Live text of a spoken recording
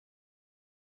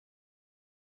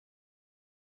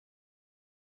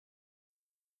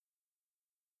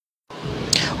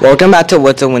Welcome back to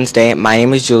What's a Wednesday. My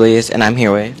name is Julius, and I'm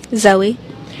here with Zoe.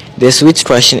 This week's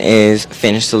question is,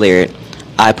 finish the lyric,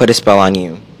 I put a spell on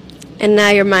you. And Now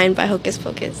You're Mine by Hocus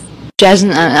Pocus.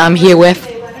 Jasmine, and I'm here with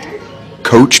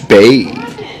Coach Bay.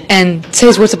 And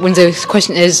today's What's Up Wednesday's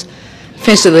question is,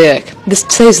 finish the lyric.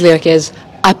 Today's lyric is,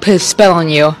 I put a spell on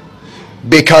you.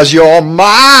 Because you're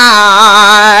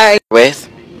mine. With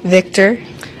Victor.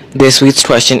 this week's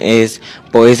question is,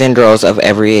 boys and girls of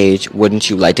every age, wouldn't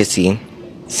you like to see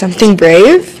Something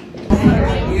brave?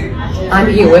 I'm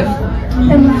here with,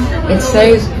 and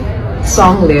today's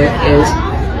song lyric is,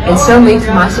 and suddenly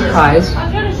to my surprise,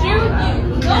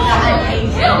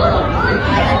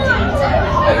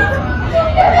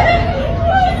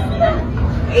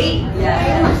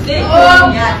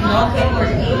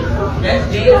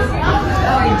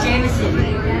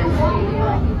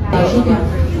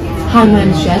 Hi, my name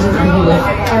is Jasmine. I'm here with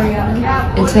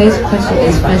Ariana. And today's question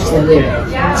is finish the lyric.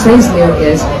 Today's lyric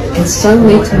is, and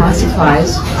suddenly to my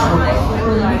surprise,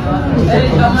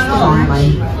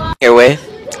 here with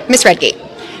Miss Redgate.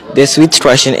 this week's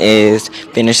question is,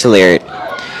 finish the lyric,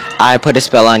 I put a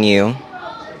spell on you.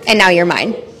 And Now You're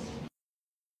Mine.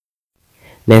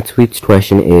 Next week's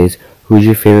question is, who's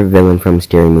your favorite villain from a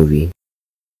scary movie?